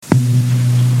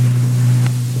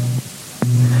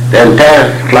The entire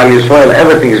Klal Yisrael,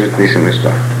 everything is with Nisim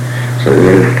Yisrael. So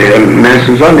the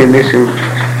Menschen sollen in Nisim.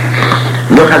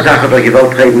 Noch eine Sache, die ich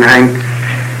wollte reden heim,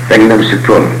 wegen dem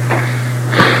Situr.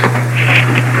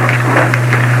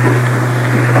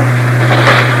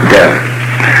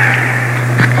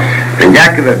 Wenn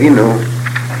Jakob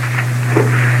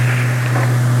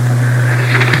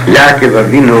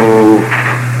Avinu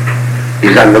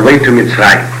is on the way to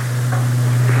Mitzrayim.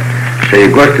 So he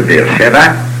goes to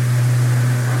Beersheba,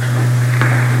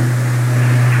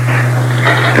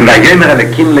 and Vayomer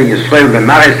Elokim leYisrael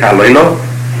b'maris haloilo,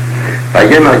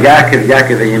 Vayomer Yaakov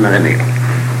Vayomer Enel.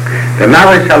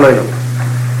 B'maris haloilo.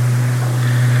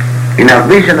 In a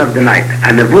vision of the night,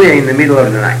 a nevuah in the middle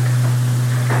of the night.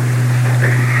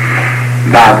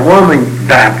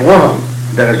 Ba'Avraham,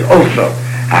 there is also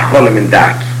a cholim in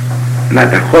dark.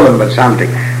 Not a cholim, but something.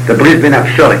 The bris ben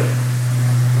Abshori.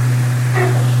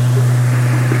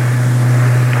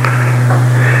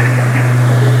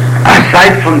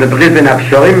 Aside from the bris ben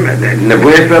Abshorim,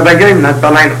 nevuahs were by Yom, not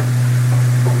Balayla.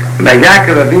 By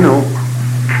Yaakov Avinu,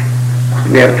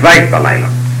 there are twice Balayla.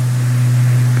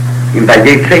 In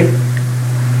Vayetzei,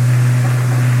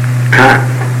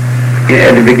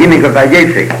 at the beginning of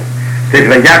Vayetzei, says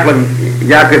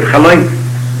Yaakov Chaloim.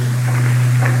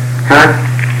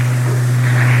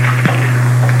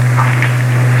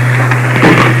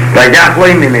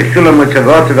 Vayachloim in Sulam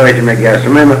Mitzavot, Vayachim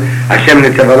Megiasumim, Hashem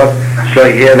Nitzavot, so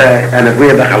here an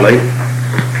Nevuah B'Chaloim,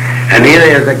 and here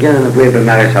is again an Nevuah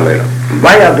B'Maris Haloilo.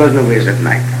 Why are those Nevuahs at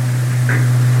night?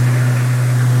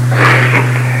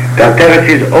 The Torah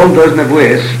says all those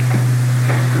Nevuahs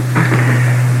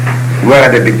were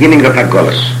at the beginning of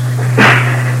Hagolus.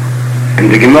 And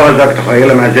the Gemara sagt,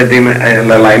 Choyelam Azedim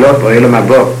L'Lailot, Choyelam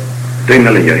Abo, Doim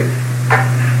L'Yoyim.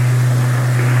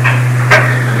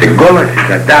 The Golus is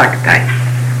a dark time.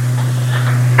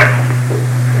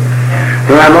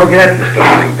 There are no greatness to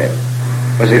something there.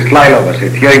 Was it Lailo, was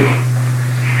it Yoyim?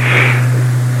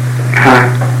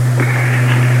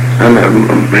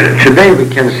 Today we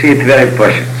can see it very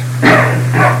parshas.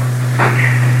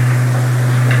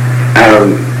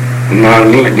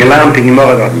 גלרמתי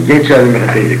גמור הדבר, יצא אני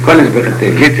מחטא, קונס בחטא,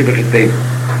 יצא בחטא.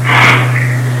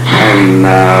 And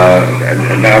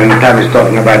the Rabbi Tam is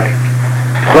talking about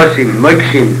chosim,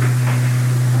 mokshim.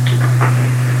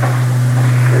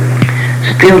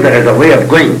 Still there is a way of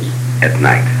going at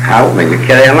night. How? When you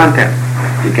carry a lantern,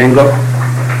 you can go.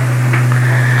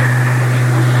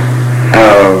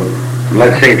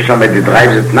 Let's say if somebody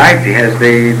drives at night, he has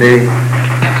the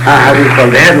how do you call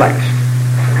the headlights?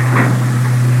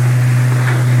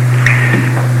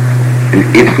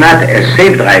 It's not as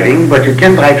safe driving, but you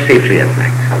can drive safely at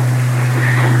night.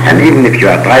 And even if you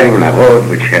are driving on a road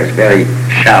which has very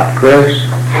sharp curves,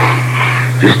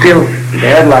 you still, the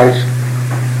headlights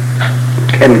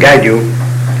can guide you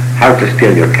how to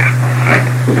steer your car, right?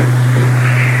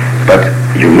 But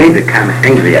you may become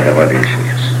angry at the road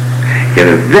engineers. You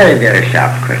have a very, very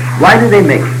sharp curve. Why did they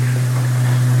make it?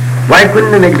 Why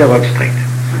couldn't they make the road straight?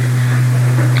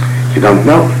 You don't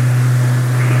know.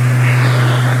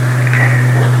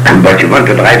 But you want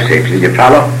to drive safely, you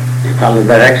follow the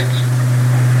directions.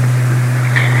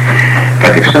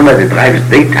 But if somebody drives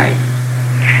daytime,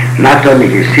 not only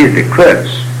he sees the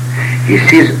curves, he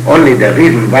sees only the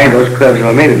reason why those curves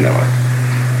are made in the road.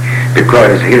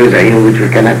 Because here is a hill which we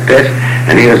cannot pass,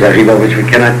 and here is a river which we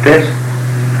cannot pass.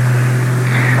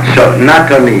 So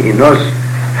not only he knows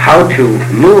how to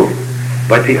move,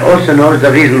 but he also knows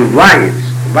the reason why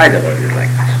the road is like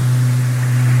this.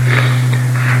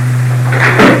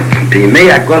 B'Yimei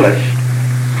HaGolus,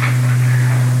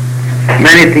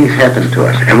 many things happen to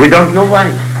us, and we don't know why.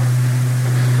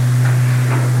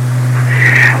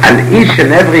 And each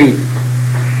and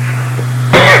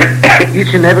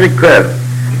every curve,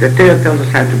 the Torah tells us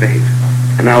how to behave.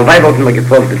 And our Bible can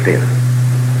gefolgt the Torah.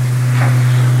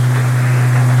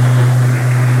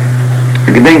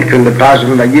 Gedenkt von der Parshas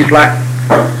von vayigash,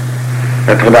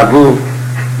 that Rabu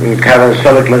in Kavan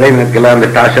Solok L'Reim had gelernt the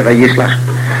Parshas vayigash.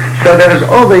 So there is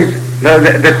always,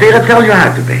 the Torah tells you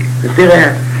how to behave. The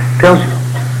Torah tells you.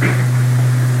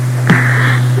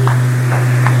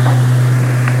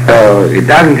 It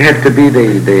doesn't have to be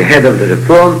the head of the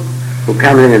reform who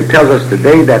comes in and tells us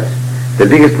today that the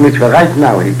biggest mitzvah right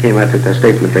now, he came out with a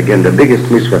statement again, the biggest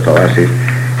mitzvah for us is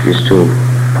to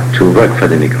work for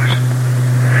the vayigash.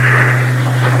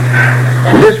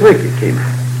 This week it came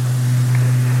out.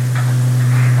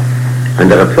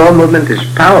 And the reform movement is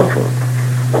powerful.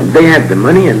 They have the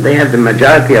money and they have the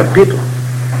majority of people.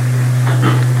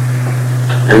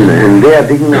 And they are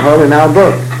digging a hole in our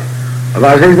boat.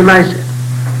 Aber was ist der Meister?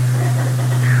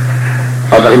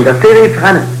 Aber in der Torah ist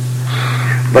dran.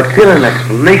 but still an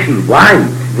explanation why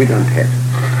we don't have.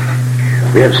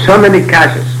 We have so many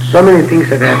kashas, so many things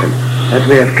that happen, that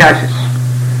we have kashas.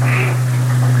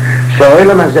 So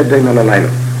Olam Hazeh Doimel Alaylo.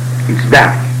 It's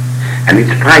dark, and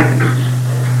it's frightening.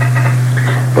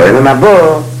 Olam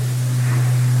Habo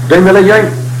Doimel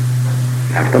Ayoyim.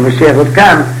 After Mashiach would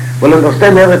come, we'll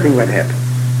understand everything what happened.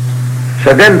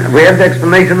 So then we have the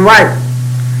explanation why.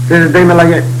 This is Doimel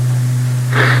Ayoyim.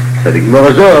 So the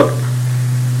Gemara Zohar,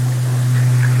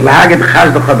 Lahagid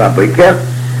Chazdocha Ba'Boiker,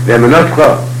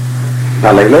 Ve'emunotcho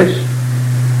Ba'Leilos.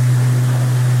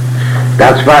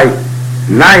 That's why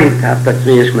night after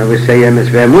Kriyas Shema we say Emes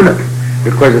Ve'emunah,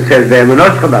 because it says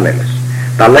Ve'emunotcho Ba'Leilos.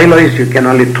 Ba'Leilos you can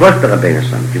only trust the Rabbeinu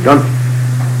Son. You don't.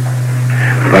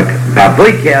 But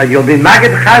Ba'Boiker you'll be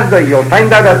Magid Chazdo, you'll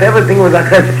find out that everything was a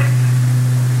chesed.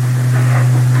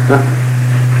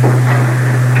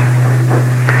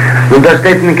 Und das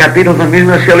steht in dem Kapitel von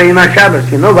Mishmar Shalei Ima Shabbos.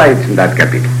 You know why it's in that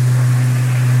Kapitel.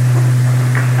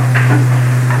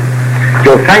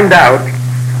 You'll find out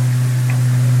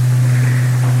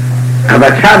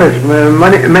about Shabbos,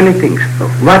 many things.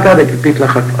 What are the Kapitel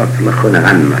of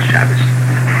Lechunaran Shabbos?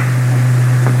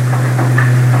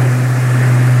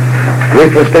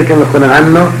 Which was taken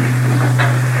Lechunaran no?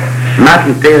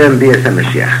 Matan Terem Bias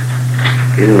HaMashiach.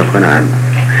 In Lechunaran.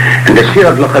 And the Shir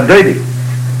of Lechadoidi.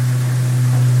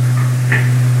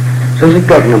 So we're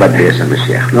talking about Bias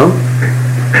HaMashiach, no?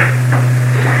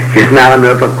 He's now on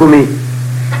the Kumi.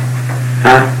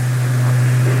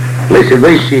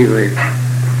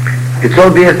 It's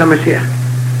all Bias HaMashiach.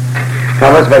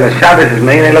 Perhaps by the Shabbos is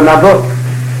Mein Elam Habo.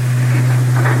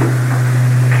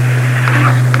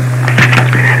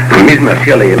 Mishmar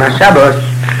Shalei Ima Shabbos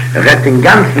redt den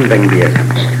ganzen wegen Bias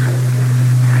HaMashiach.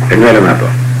 Mein Elam Habo.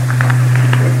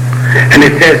 And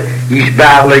it says,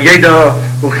 Yishbar lo yedo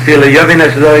uchsil yovin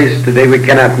as lois. Today we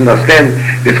cannot understand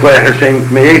this way Hashem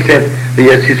Meyeset the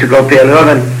Yesitzukol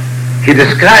Pe'eloven. He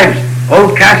describes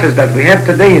all kashas that we have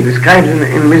today. He describes in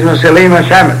Mishmar Shalei Ima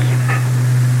Shabbos.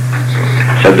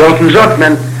 So dort sagt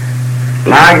man,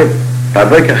 Lage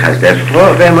Ba'Boiker heißt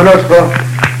Estro, Ve'emunotcho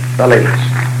Ba'Leilos.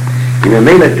 In a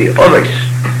mail at the Ovis,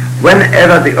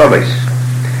 whenever the Ovis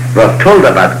were told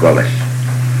about Goles,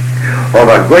 or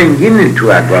were going into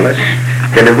a Goles,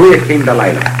 the Nevuah came the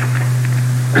Laila.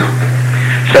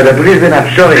 So the Bris ben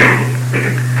Abshori,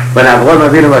 when Avraham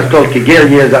Avinu was told, Ki ger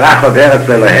yezaracho ve'eretz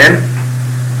lelohem,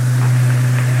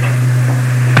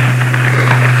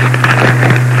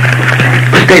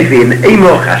 steht wie in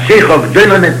Emoch, Hashechov,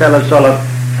 Dölen et Pelasolav,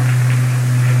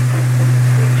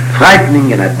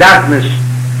 frightening in a darkness,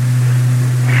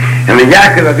 and when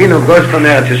Yaakov Avinu goes from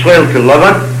Eretz Yisrael to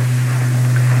Lavan,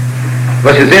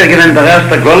 was es genannt der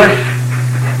erste Goles,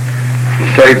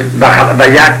 so it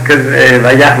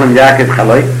Vayachlem Yaakov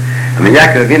Chaloi, and when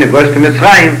Yaakov Avinu goes to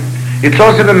Mitzrayim, it's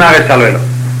also the Maris Aloelo.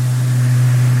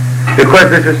 Because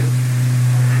this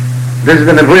is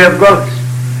the Nevuah of Goles.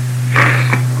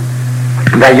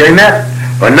 Vayomer,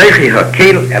 Onoichi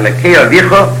Hokel Elekei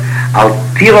Avicho, Al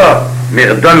Tiro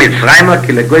Mirdom Mitzrayim,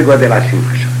 Ki Legoi Godel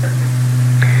Asimcha.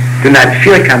 Do not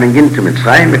fear coming into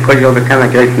Mitzrayim because you'll become a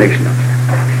great nation.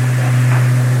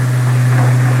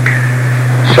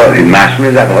 So in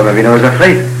Mashmiz, Avraham Avinu was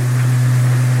afraid.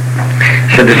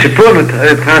 So the Sipur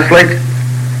translates,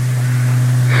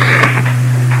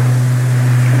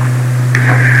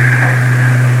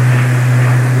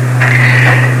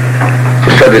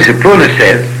 so the Sipur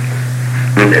says,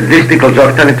 this people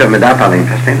talk to me to Medapal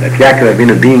that Yaakov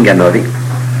Avinu being a Novi,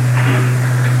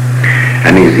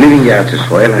 and he's living here at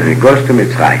Israel, and he goes to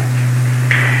Mitzrayim.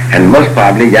 And most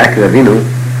probably Yaakov Avinu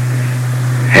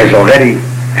has already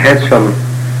had some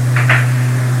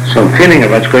feeling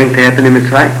of what's going to happen in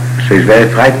Mitzrayim. So he's very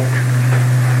frightened.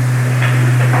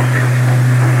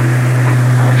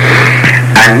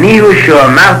 אני הוא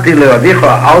שאמרתי לאביך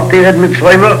אל תרד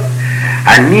מצרימו,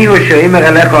 אני הוא שאומר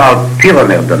אליך אל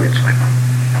תירומר במצרים.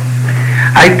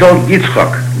 I told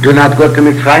Yitzchok, do not go to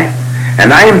Mitzrayim.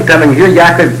 And I am telling you,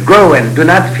 Yaakov, go and do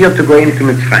not fear to go into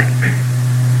Mitzrayim.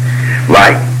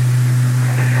 Why?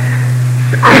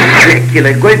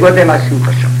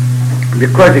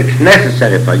 Because it's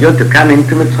necessary for you to come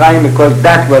into Mitzrayim, because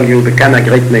that way you'll become a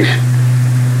great nation.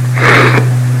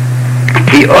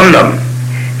 Ki olam,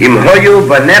 im hoyu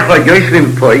banecho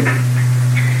yoshvim poi,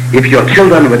 if your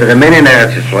children would remain in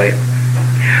Eretz Yisrael,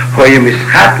 hoyu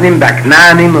mischatnim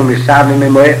ba'knaanim u'misavnim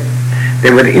emoeh,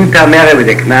 they would intermarry with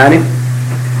the Knaanim,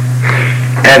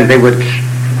 and they would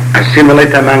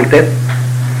assimilate among them.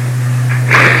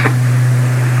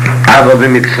 Aber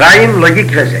in Mitzrayim lo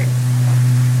yikra zeh.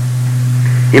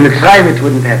 In Mitzrayim it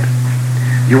wouldn't happen.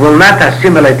 You will not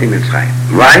assimilate in Mitzrayim.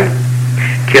 Why?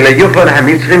 Ki leyuchod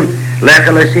hamitzrim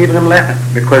Lecha lesidrim lecha,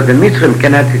 because the Mitzrim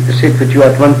cannot sit with you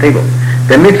at one table.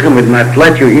 The Mitzrim would not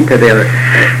let you eat at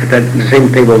the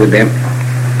same table with them.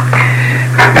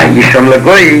 Yishom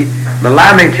legoyi,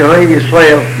 melamed she'oi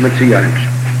Yisrael mitzuyonim.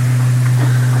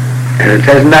 And it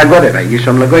says in the Agora,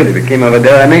 Yishom legoyi, they became over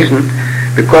there a nation,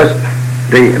 because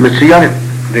the mitzuyonim,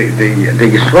 the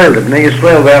Yisrael, the Bnei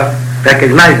Yisrael were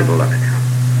recognizable of it.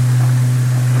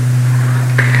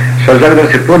 So sagt der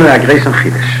Sipurno a größeren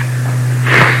Chiddush.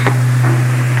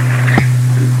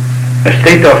 Es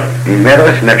steht doch in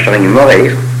Medrash, nefshar in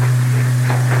Moreir,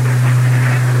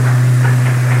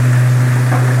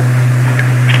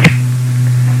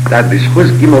 that b'schus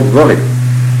gimel dvorim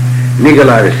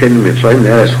nigala v'senim mitzrayim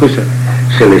there is schusa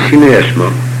sheleshinu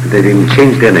yeshmo, they didn't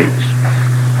change their names.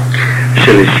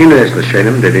 Sheleshinu es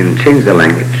l'shenim, they didn't change their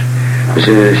language.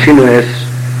 Sheleshinu es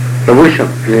levushim,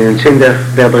 they didn't change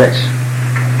their dress.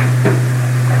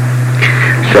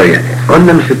 So yeah, on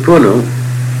them Sipurno,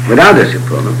 without the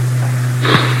Sipurno,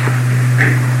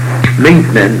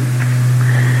 meant then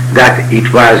that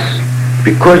it was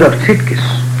because of tzidkis.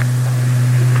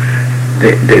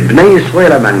 The Bnei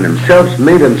Yisrael among themselves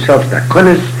made themselves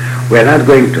takonis. We are not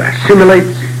going to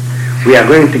assimilate. We are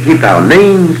going to keep our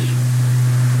names.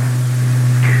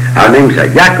 Our names are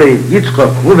Yaakov,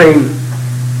 Yitzchok, Ruvain,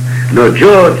 no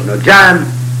George, no John.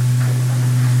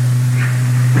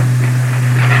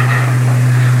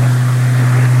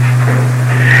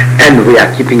 And we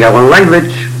are keeping our own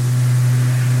language,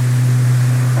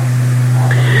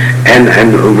 and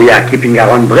we are keeping our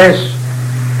own dress,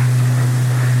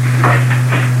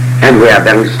 and we are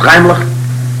very streimlich.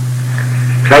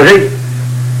 So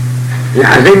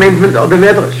they meant all the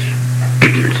letters.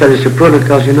 So the support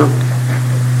because you know.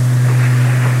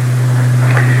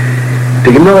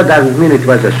 The Gemara doesn't mean it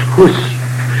was a schus.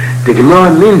 The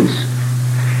Gemara means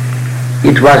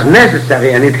it was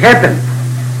necessary and it happened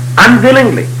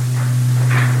unwillingly.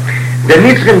 The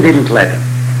Mitzrim didn't let him.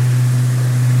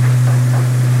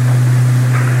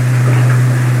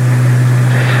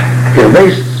 You're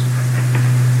based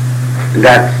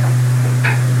that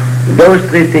those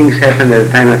three things happened at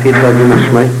the time of Hitler and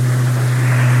Shmai.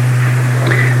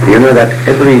 You know that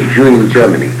every Jew in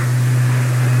Germany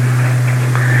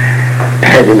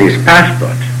had in his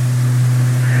passport,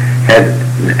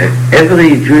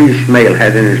 every Jewish male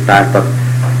had in his passport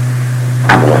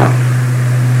Abraham.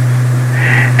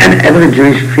 And every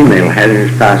Jewish female had in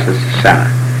his passport Sarah.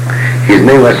 His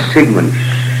name was Sigmund.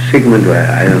 Sigmund,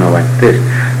 I don't know what it is.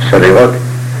 So they wrote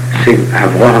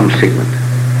Abraham Sigmund.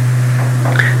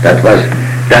 That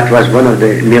was one of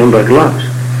the Nuremberg laws.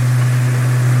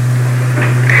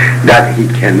 That he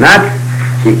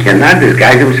cannot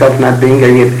disguise himself not being a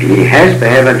Yid. He has to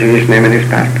have a Jewish name in his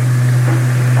passport.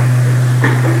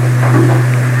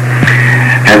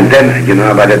 And then, you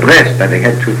know about the dress, that they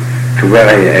had to wear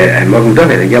a Magen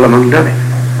David, a yellow Magen David.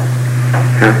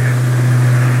 Huh?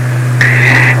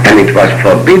 And it was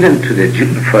forbidden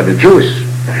for the Jews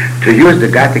to use the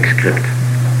Gothic script.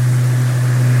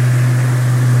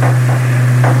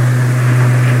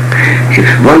 If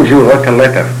one Jew wrote a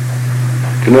letter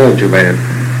to another Jew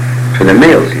for the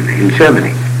males in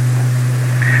Germany,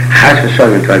 Chas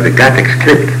v'Sholem, it was the Gothic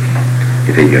script,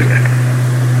 if they used that,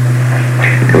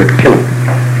 they would kill him.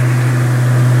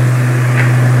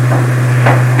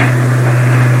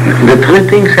 The three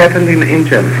things happened in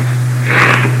Germany.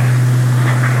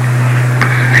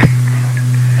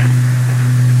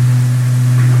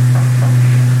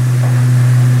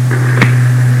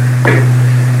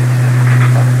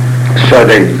 So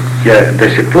the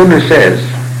Sipurno says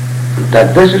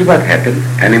that this is what happened,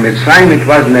 and in Mitzrayim it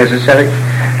was necessary,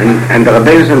 and the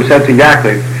Rebbeinu said to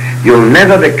Yaakov, you'll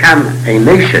never become a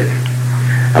nation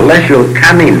unless you'll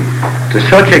come in to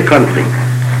such a country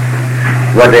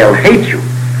where they'll hate you,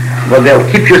 where they'll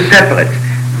keep you separate.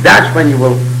 That's when you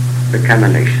will become a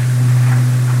nation.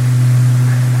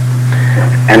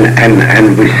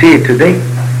 And we see it today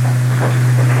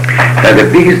that the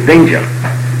biggest danger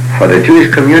for the Jewish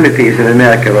community is in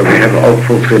America, where we have all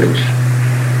full freedoms.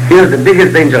 Here the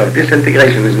biggest danger of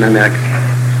disintegration is in America.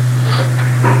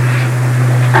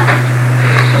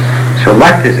 So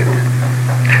what is it?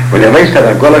 When you raise the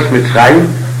Golas Mitzrayim,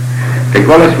 the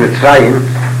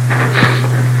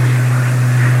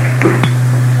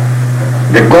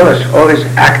Golas always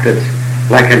acted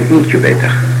like an incubator.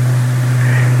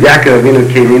 Yaakov Avinu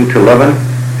came into Lavan,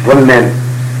 one man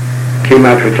came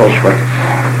out with all sweat.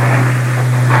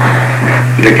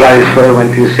 The Klal Yisrael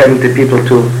went in 70 people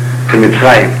to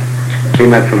Mitzrayim,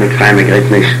 came out from Mitzrayim, a great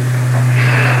nation.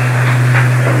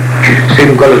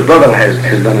 Same Golas Babel has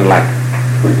done a lot.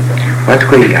 What's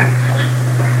going on?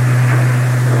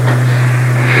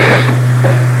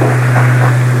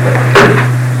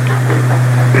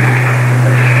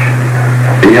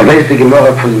 lest die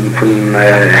Gemorre von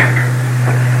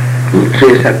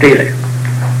Satire.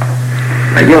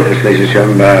 Bei Jofes lese ich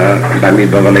schon bei mir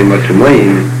bei Valemo zu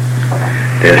Moin,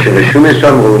 der Schereshune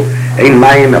Somru, ein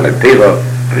Maim, aber Tero,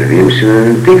 wie im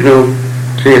Sinnen Tiknu,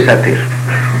 Satire.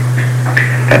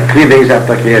 That 3 days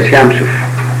after Kriyas Yamsuf,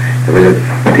 there was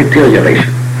a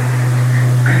deterioration.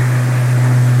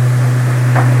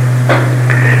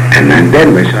 And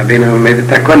then Moshe Rabbeinu made a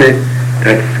takone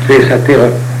that Kriyas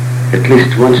Satira, at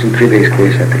least once in 3 days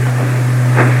Kriyas Satira.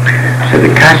 So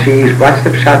the Kashi is, what's the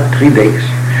pshat 3 days?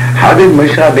 How did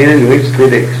Moshe Rabbeinu do it 3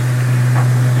 days?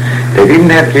 They didn't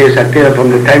have Kriyas Satira from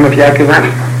the time of Yaakov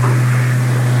Avinu.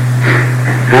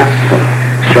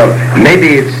 So maybe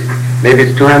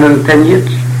it's 210 years.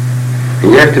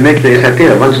 And you have to make Kriyas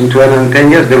Satira once in 210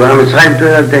 years. They were on Mitzrayim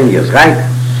 210 years, right?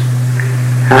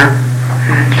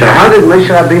 So how did Moshe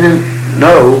Rabbeinu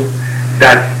know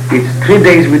that it's 3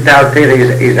 days without Torah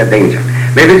is a danger?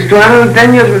 Maybe it's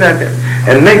 210 years without Torah.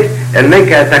 And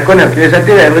make a takon of Kriyas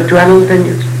Satira every 210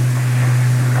 years.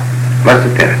 What's the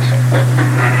teretz?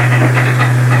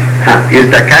 Is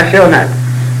the kasha or not?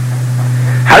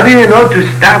 How do you know to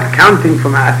start counting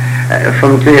from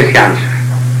Kriyas Yamsuf?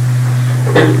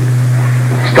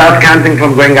 Start counting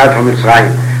from going out from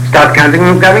Mitzrayim. Start counting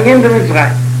from coming into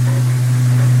Mitzrayim.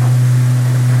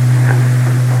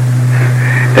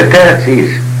 The teretz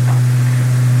is,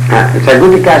 it's a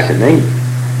good kasha, no?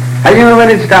 How do you know when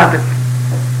it started?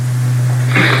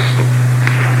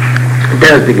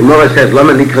 There's the Gemara says,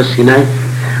 Lama Nikra Sinai.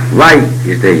 Why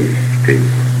is the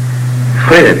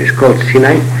Chorev is called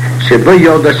Sinai? Shebo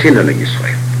Yoda Sinai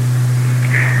Yisrael.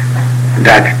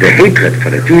 That the hatred for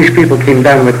the Jewish people came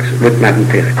down with Matan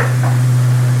Torah.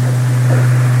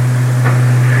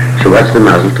 So what's the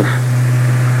mazel tov?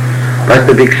 What's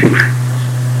the big simcha?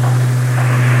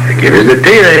 Give us the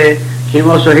Torah, came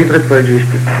also hatred for the Jewish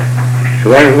people. So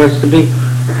what's the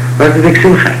big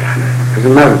simcha? What's the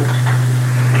mazel tov?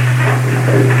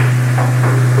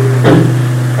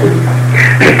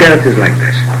 The teretz is like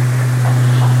this.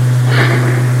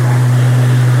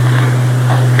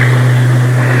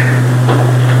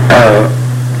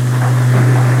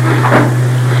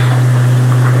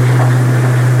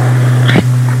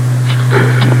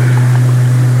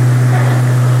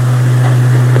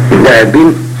 There have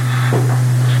been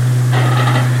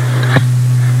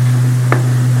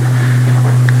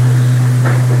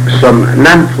some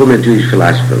non-former Jewish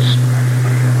philosophers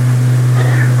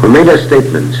who made a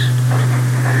statement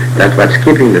that what's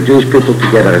keeping the Jewish people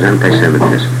together is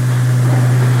anti-Semitism.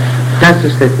 That's the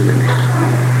statement they made.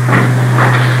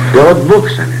 They wrote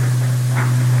books on it.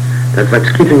 That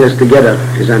what's keeping us together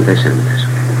is anti-Semitism.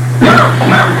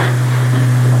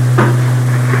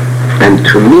 And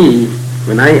to me,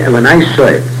 when I saw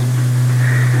it,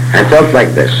 I felt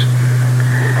like this.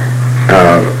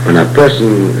 When a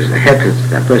person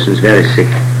is very sick,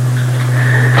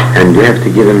 and you have to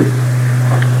give him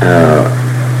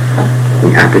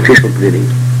artificial breathing.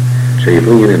 So you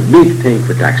bring in a big tank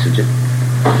with oxygen,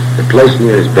 the place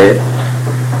near his bed,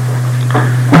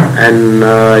 and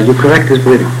you correct his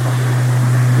breathing.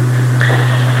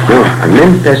 Now, a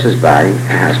man passes by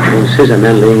a hospital and sees a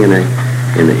man laying in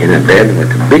a bed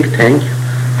with a big tank.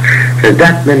 Says,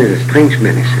 that man is a strange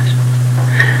man, he says.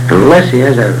 Unless he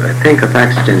has a tank of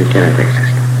oxygen, he cannot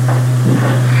exist.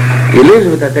 He lives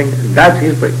with a tank, that's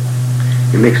his breathing.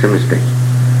 He makes a mistake.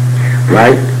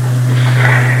 Right?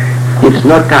 It's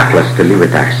not tachlis to live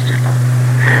with oxygen.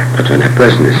 But when a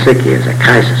person is sick, he has a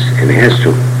crisis, and he has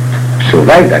to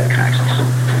survive that crisis.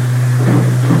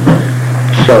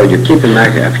 So you keep him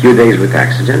a few days with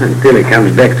oxygen until he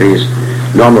comes back to his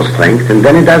normal strength, and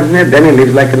then he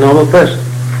lives like a normal person.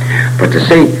 But to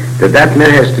say that man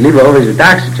has to live always with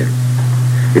oxygen,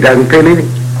 he doesn't pay living.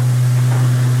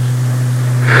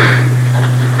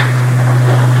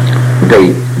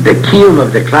 The kiyum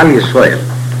of the Klal Yisrael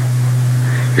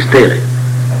is Torah.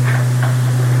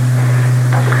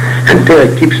 And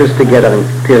Torah keeps us together,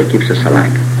 and Torah keeps us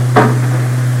alive.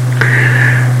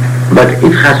 But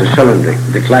if Chas v'Shalom,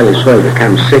 the Klal Yisrael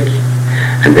becomes sick,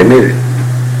 and they may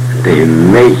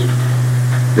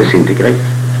disintegrate.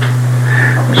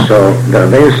 So the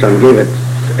Rebbe Yisrael gave it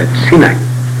at Sinai.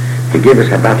 He gave us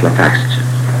a bottle of oxygen.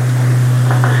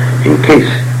 In case,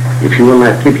 if you will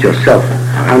not keep yourself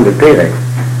around the Torah,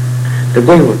 the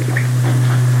boy will keep you.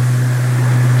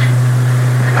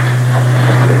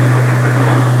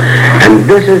 And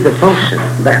this is the function,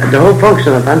 the whole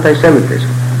function of anti-Semitism.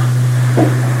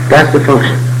 That's the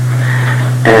function.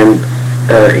 And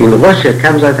in Russia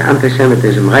comes out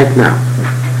anti-Semitism right now.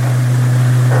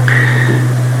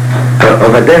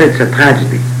 Over there it's a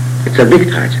tragedy. It's a big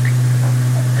tragedy.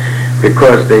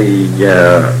 Because they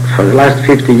for the last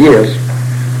 50 years,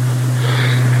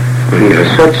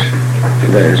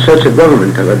 there is such a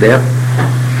government over there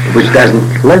which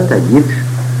doesn't let a Yid,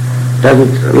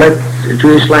 doesn't let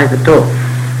Jewish life at all.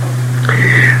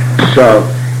 So,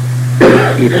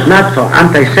 if not for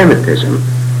anti-Semitism,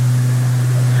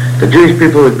 the Jewish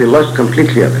people would be lost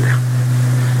completely over there.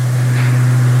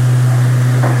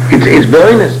 It's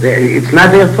brilliance. It's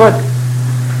not their fault.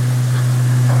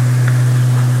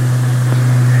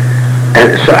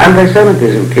 And so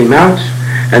anti-Semitism came out,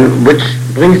 and which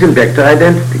brings them back to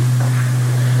identity.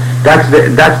 That's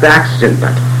the oxygen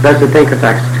bottle. That's the tank of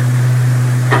oxygen.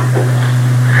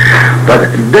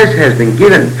 But this has been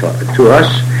given to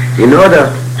us in order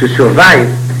to survive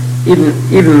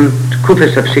even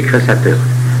kufis of Sikras Hatir.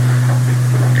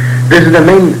 This is the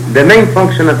main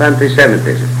function of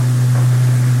anti-Semitism.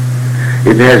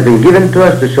 It has been given to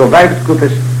us to survive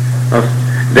kufis of...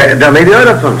 There may be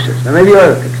other functions, there may be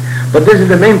other things. But this is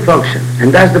the main function.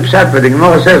 And that's the pshat where the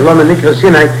Gemara says, Lama Nikra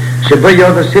Sinai, Shebo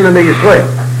Yoda Sinai Yisrael.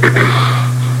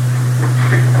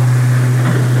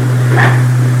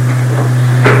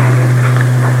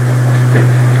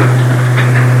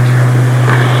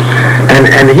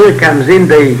 And here comes in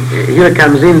the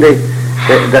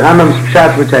Rambam's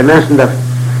pshat which I mentioned of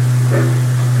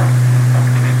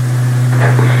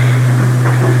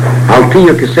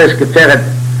Altiyu Kises Keferet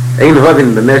Ein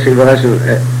Hovin B'Mesik V'Rashim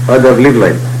Odov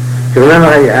Livlein. You remember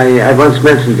I once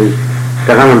mentioned the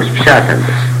Rambam's pshat on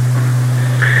this.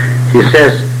 He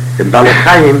says the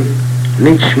Balachayim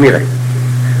need Shmire.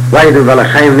 Why do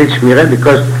Balachayim need Shmire?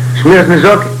 Because Shmire is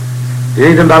Nizoki. You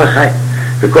need a Balachayim.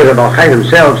 Because a Balachayim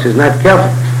himself is not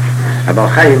careful. A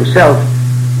Balachayim himself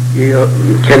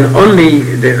can only,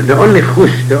 the only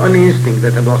chush, the only instinct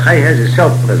that a Balachayim has is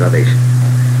self-preservation.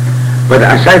 But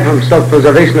aside from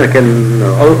self-preservation, there can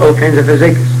all kinds of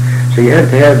physics. So you have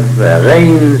to have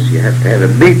reins, you have to have a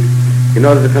beat in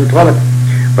order to control it.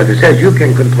 But it says you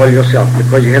can control yourself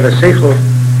because you have a seichel,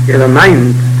 you have a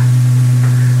mind.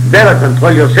 Better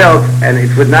control yourself, and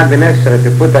it would not be necessary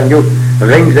to put on you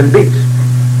reins and beats.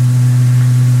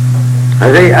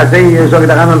 As they zog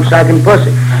the Rambam Pshat in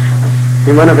Posik,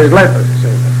 in one of his letters.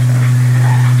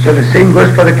 So the same goes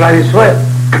for the Klal Yisrael.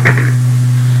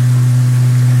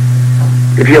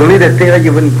 If you need a Torah,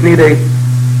 you wouldn't need a...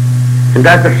 And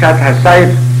that's the Pshat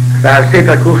HaSayif, the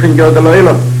HaSefer Kuchin Yod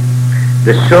Elohim.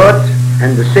 The sword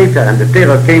and the Sefer and the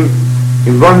Torah came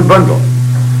in one bundle.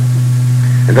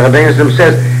 And the Rebbeinu Yisrael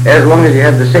says, as long as you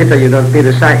have the Sefer, you don't need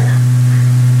a Sayif.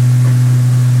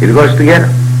 It goes together.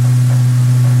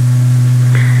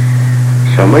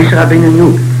 So Moshe Rabbeinu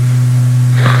knew.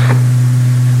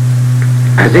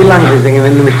 As long as they were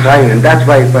in Mitzrayim, and that's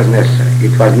why it was necessary.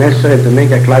 It was necessary to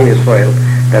make a Klal Yisrael,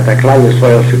 that a Klal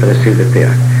Yisrael should receive the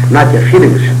Torah. Not a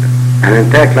Chidim should, an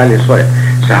entire Klal Yisrael.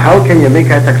 So how can you make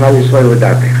a Klal Yisrael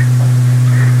without Torah?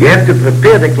 You have to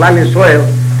prepare the Klal Yisrael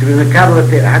to be Mekabel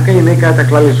Torah. How can you make a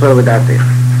Klal Yisrael without Torah?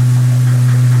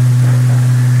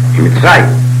 In Mitzrayim,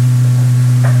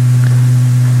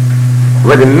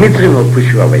 where the Mitzrayim will push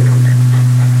you away from them.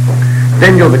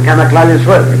 Then you'll become a Klal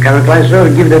Yisrael. Become a Klal Yisrael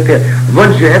and give the Torah.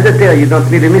 Once you have the Torah, you don't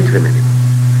need a Mitzrayim anymore.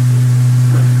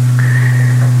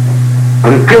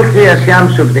 Until Kriyas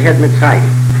Yamsuf, they had Mitzrayim.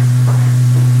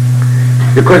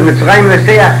 Because Mitzrayim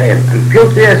Messiah Chayim. Until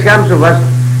Kriyas Yamsuf was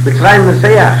Mitzrayim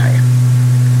Messiah Chayim.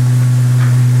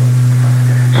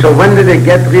 So when did they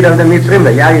get rid of the Mitzrayim?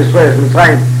 The Yah Yisrael is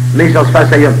Mitzrayim, Meishal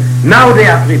Sfasayim. Now they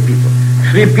are free people.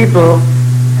 Free people.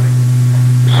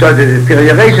 So the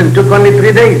deterioration took only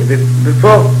 3 days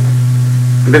before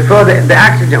the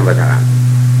oxygen was around.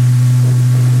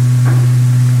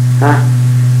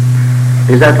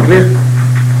 Is that clear?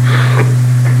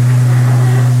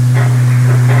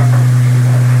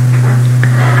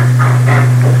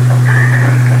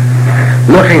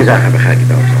 Nog geen zaken begrijp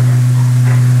ik ook.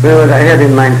 Well, what I had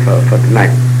in mind for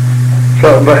tonight.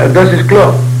 So, but this is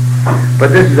clear.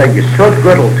 But this is like a short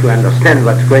girdle to understand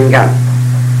what's going on.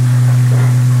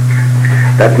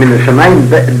 That min Shamayim,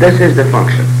 this is the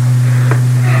function.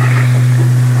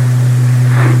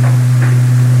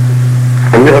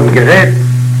 Und wir haben gerät,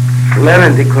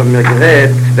 lernen haben wir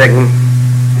gerät wegen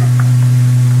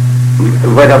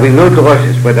whether we know the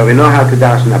Rosh, whether we know how to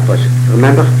dance in a person.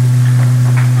 Remember?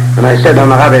 And I said,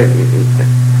 Rabbi,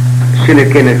 Shine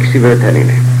Kene Ksiva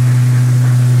Tanine.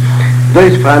 Do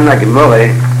is Fran na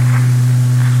Gemore,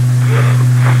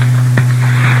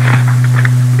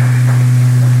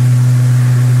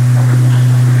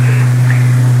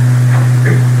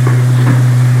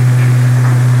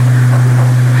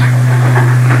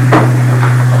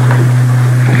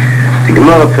 die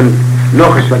Gemore von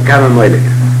noch is van Kamer Moeilijk.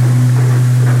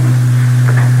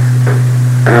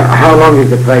 How long is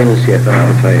the pregnancy at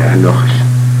Nochas?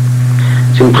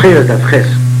 It's in Bchirat at Ches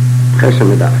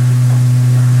Medaf.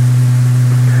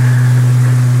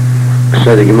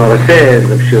 So the Gemara says,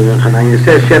 Reb Shimon Hananya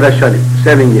says,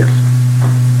 7 years.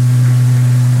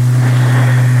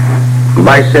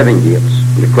 By 7 years.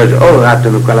 Because all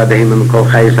Ratten Ukol Adehim Ukol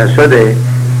Chayis HaSodeh,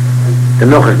 the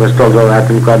Nochas was told all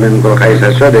Ratten Ukol Adehim Ukol Chayis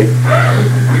HaSodeh,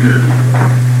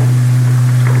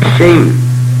 Shem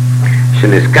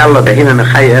שנזכר לו בהימה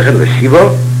מחי אחד לשיבו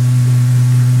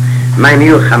מה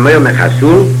נהיו חמור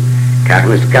מחסול כך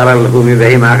נזכר לו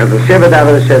מבהימה אחד לשבע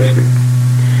דבר לשב שני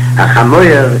החמור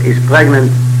is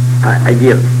pregnant a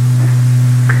year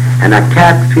and a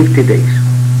cat 50 days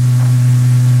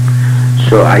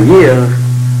so a year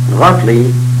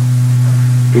roughly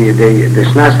the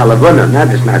Shnas Halavona, not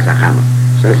the Shnas HaChamor.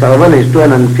 Shnas Halavona is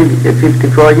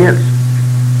 254 years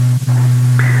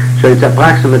so it's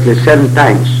approximately 7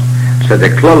 times. So the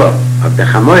klola of the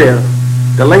chamoyer,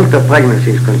 the length of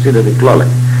pregnancy is considered the klola.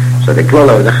 So the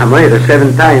klola of the chamoyer is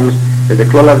 7 times the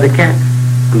klola of the cat.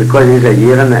 And because he's a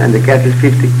year and the cat is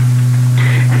 50.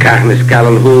 Kach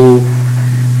niskalal hu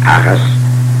achas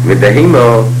with the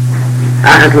himo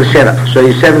achas l'sheva. So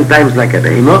he's 7 times like a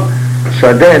himo.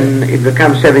 So then it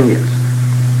becomes 7 years.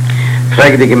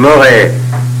 Frag the Gemara,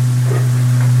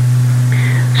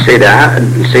 say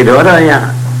the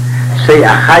order, say a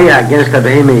chaya against a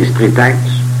behemoth is 3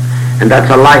 times, and that's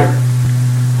a lion.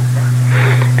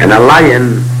 And a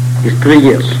lion is 3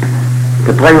 years.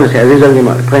 The pregnancy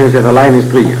of a lion is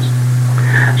 3 years.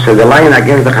 So the lion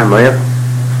against the chamoyer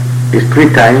is 3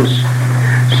 times.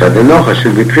 So the nocha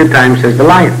should be 3 times as the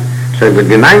lion. So it would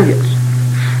be 9 years.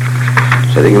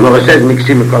 So the Gemara says,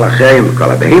 "Mixim kol achayim,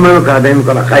 kol behemoth, kol behemoth,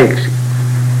 kol achayim."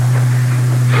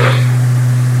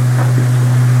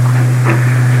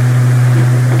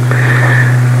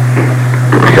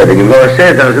 So the Gemara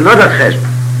says there is another cheshbon,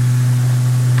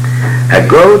 a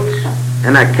goat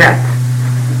and a cat.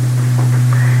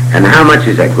 And how much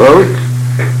is a goat?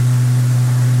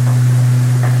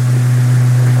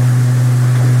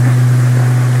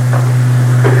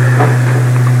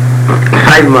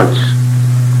 $5 months.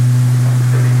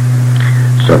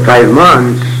 So 5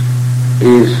 months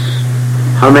is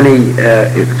how many?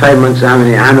 5 months is how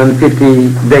many? 150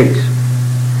 days.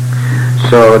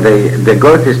 So the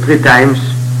goat is 3 times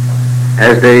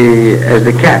as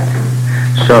the cat,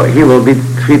 so he will be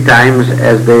 3 times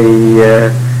as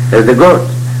the goat.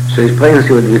 So his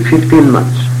pregnancy would be 15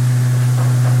 months.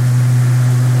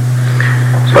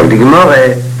 So the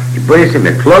Gemara,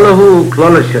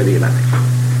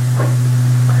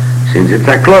 since it's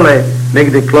a klola,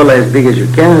 make the klola as big as you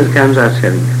can, it comes out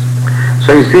 7 years.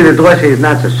 So you see the drosha is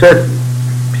not so certain.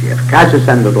 You have kashas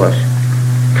and the drosha.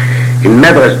 In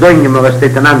Medras, doing Gemara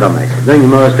steht an anderer Meise. Doing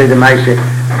Gemara steht a Meise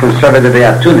from Soved de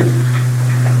Beatune.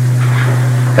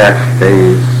 That's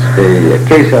the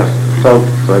case of salt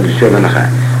for the Shulchan Aruch.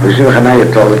 The Shulchan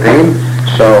Aruch told it to him,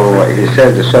 so he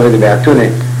says the Soved de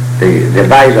Beatune, the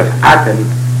buyers of Aten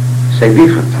say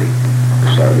differently.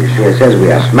 So Yeshua says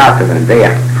we are smarter than they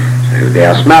are. So if they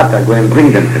are smarter, go and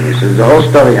bring them to me. So the whole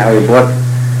story how he brought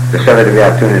the Soved de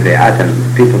Beatune, the Aten,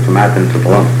 people from Aten to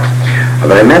Rome.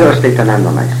 But in Medras steht an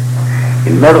anderer Meise.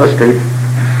 In Medras steht,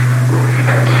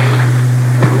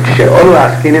 שאולו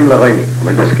הסקינים לרוינים.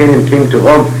 When the Skinim came to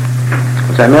Rome,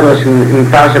 it's a Medras in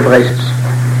Parsha Braces.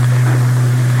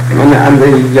 And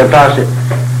the Parsha,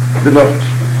 the Nochas.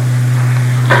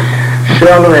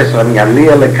 Sheolu es Ram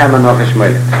Gamliel lekama Nochas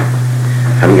Moelet.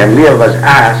 Ram Gamliel was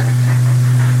asked,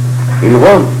 in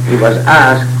Rome, he was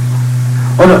asked,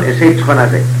 es heet schon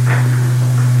azeh.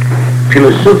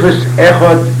 Philosophus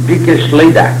echod bikesh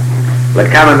leida.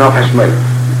 Lekama Nochas Moelet.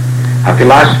 A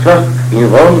philosopher in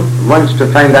Rome wants to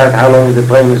find out how long is the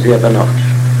pregnancy of a Nochas.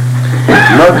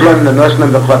 Not long the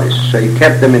Nosman b'chodesh. So he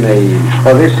kept them in a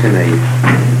chodesh,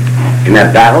 in a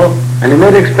barrel, and he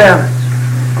made experiments.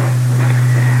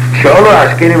 Sheolu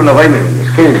askenim l'roimim. The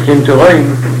Skinim came to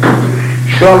Roim.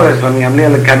 Sheolu es Ram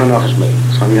Gamliel lekama Nochas Moelet.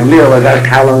 So Ram Gamliel was asked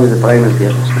how long is the pregnancy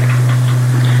of a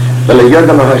Nochas. Well, he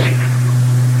yodel l'hoshi.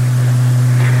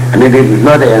 And he didn't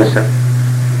know the answer.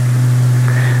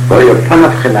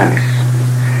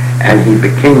 And he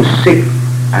became sick,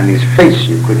 and his face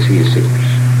you could see his sickness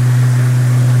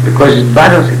because it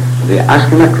bothers him. They asked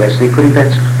him a question, he couldn't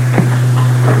answer.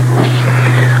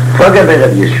 Rabbi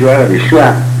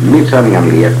Yeshua meets Ram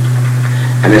Gamliel,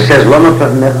 and he says, why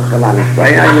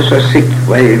are you so sick?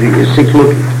 Why are you sick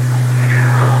looking?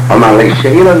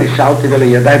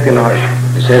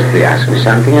 He says, they asked me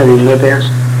something, I didn't know the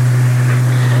answer.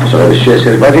 So Rabbi Yeshua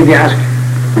says, what did he ask?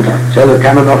 So the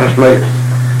Kama Nochas Moelet.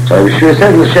 So Yeshua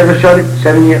said,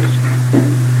 7 years.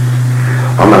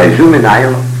 Om I zoom in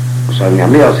Ayla, so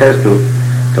Gamliel says to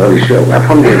Rabbi Yeshua, where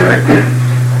from do you know it?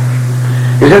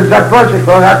 He says, that project,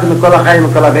 all right, and Kol HaChaim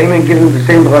and Kol HaVeim, and giving the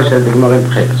same Rosh as the Gemara in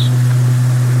Parshas.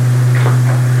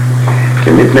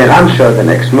 Mit Meramsho the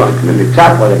next month, with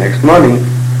Mitzapra the next morning,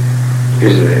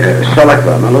 is Sholak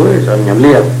V'Amalu, so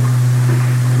Gamliel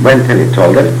went and he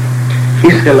told them,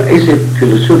 Israel is it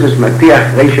Philosophus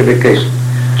Matiach Reisha Bekesh.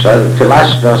 So the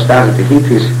last verse started to hit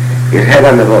his head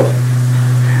on the road.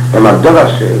 When Abdullah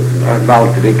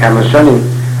about the Kamasonim,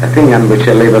 a thing on which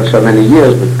I lived so many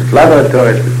years, with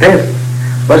laboratories, with tests,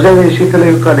 was there a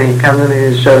Shitali Ukone, he comes and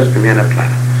he shows to me in a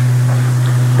plan.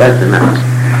 That's the matter.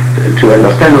 To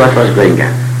understand what was going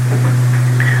on.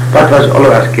 What was all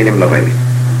of us Kilim Lavemi?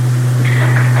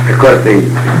 Because it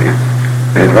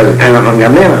was the time of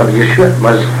Gamliel, Rabbi Yeshua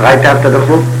was right after the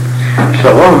flood.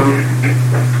 So Rome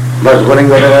was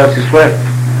running over Eretz Yisrael.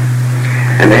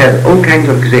 And they had all kinds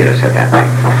of gzeras at that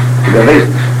time. They raised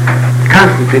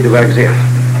constantly the were gzeras.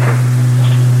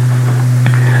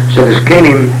 So the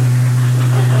Skenim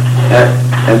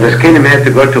had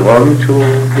to go to Rome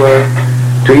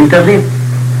to intervene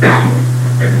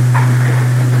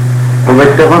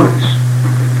with the Romans.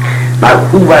 Now,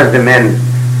 who was the man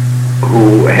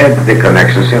who had the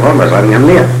connections in Rome? Was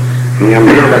Gamliel.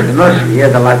 Gamliel was the Nosh, he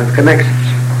had a lot of connections.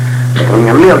 But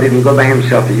Gamliel didn't go by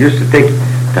himself. He used to take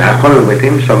the Chachamim with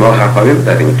him, so more Chachamim,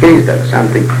 that in case there was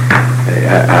something,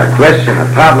 a question, a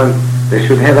problem, they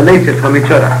should have a nature from each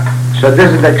other. So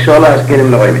this is the Kshola Askenim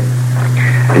L'Roimim.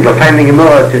 And you'll find the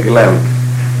Gemara to learn.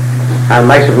 And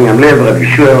Meister from Gamliel, Rabbi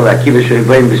Yeshua, Akiva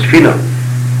Shoyboim, B'Sfino.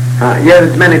 You heard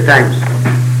it many times.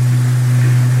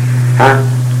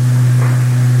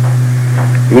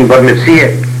 In Bod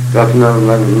Metziek, that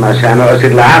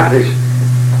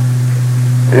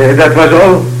was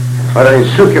all. Or in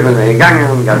Sukkah, when they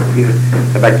gegangen,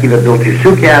 Rabbi Akiva built his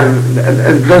Sukkah,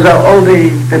 and those are all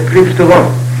the trips to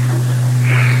Rome.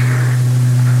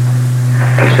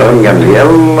 So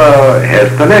Gamliel has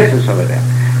connections over there.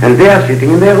 And they are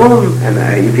sitting in their room, and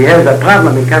if he has a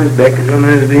problem, he comes back and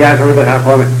says, the Yachar of the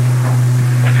Chachomim.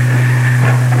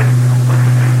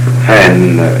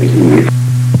 And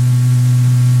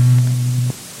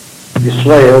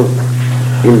Israel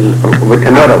with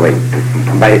another way.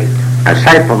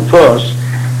 Aside from force,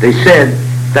 they said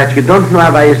that you don't know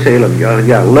Havaya Salem. You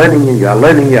are learning your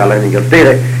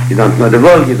Torah, you don't know the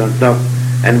world, you don't know.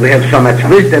 And we have so much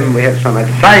wisdom, we have so much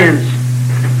science.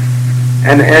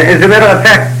 And as a matter of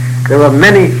fact, there were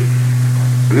many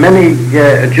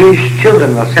Jewish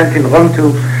children were sent in Rome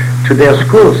to their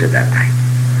schools at that time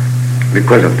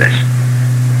because of this.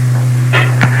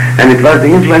 And it was the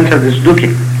influence of the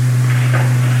Zdukim.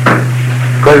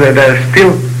 Because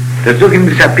the Zdukim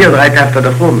disappeared right after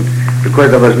the Chum,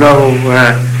 because there was no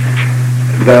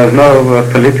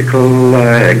political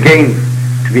gain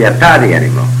to be a party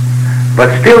anymore. But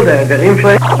still their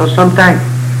influence for some time.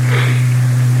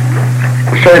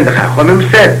 So in the Chachomim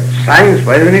said, science,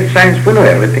 why do we need science? We know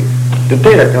everything. The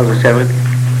Torah tells us everything.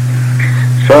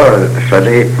 So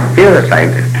they hear the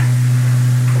scientists.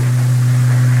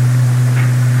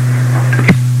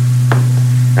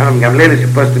 Now Gamliel is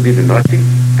supposed to be the Nazi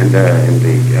and in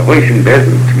the Roishin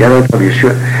Bezdin together with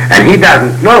Yeshua. And he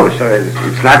doesn't know, so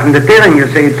it's not in the Torah, and you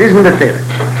say it is in the Torah.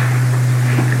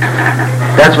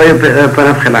 That's why you put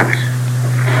up Chelamis.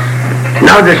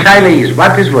 Now the Shaila is,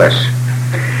 what is worse?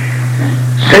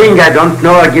 Saying I don't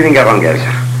know or giving a wrong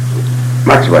answer.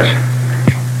 What's worse?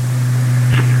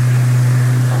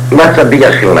 What's a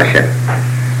bigger Chilul Hashem?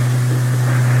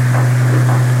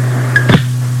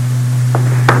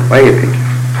 What do you think?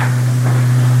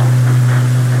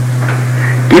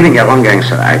 Giving a wrong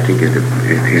answer, I think, is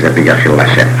a bigger Chilul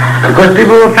Hashem. Because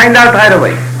people will find out right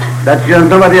away that you don't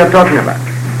know what you're talking about.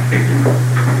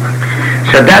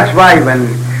 So that's why when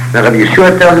Rabbi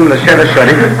Yeshua tells him, L'Sheva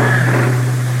Shorim,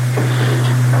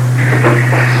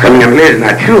 Gamliel is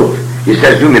not sure. He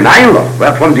says,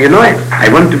 where from do you know it? I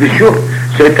want to be sure.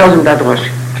 So he tells him that Rosh.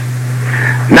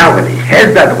 Now when he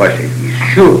has that Rosh, he's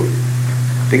sure.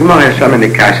 The Gemara has so many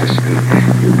cases.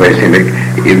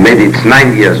 Maybe it's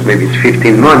 9 years, maybe it's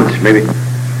 15 months, maybe.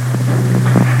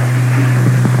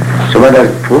 So what does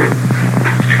it prove?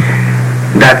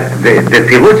 That the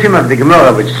Tirutzim of the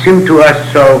Gemara, which seem to us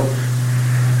so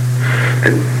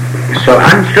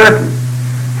uncertain,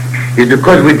 is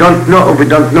because we don't know how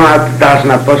to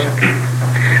darshan a posuk.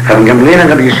 Rabbi Gamliel and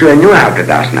Rabbi Yeshua knew how to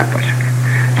darshan a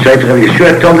posuk. So if Rabbi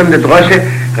Yeshua told them the droshe,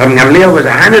 Rabbi Gamliel was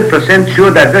 100%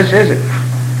 sure that this is it.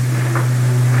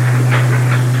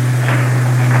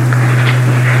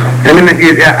 I mean,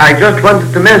 I just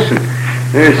wanted to mention,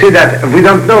 you see that we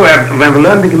don't know, when we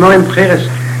learn the Gemara in Parshas,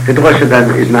 the drosha then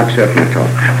is not certain at all.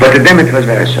 But the them it was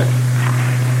very certain.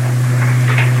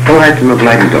 All right, no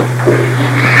bleiben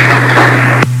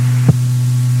doch.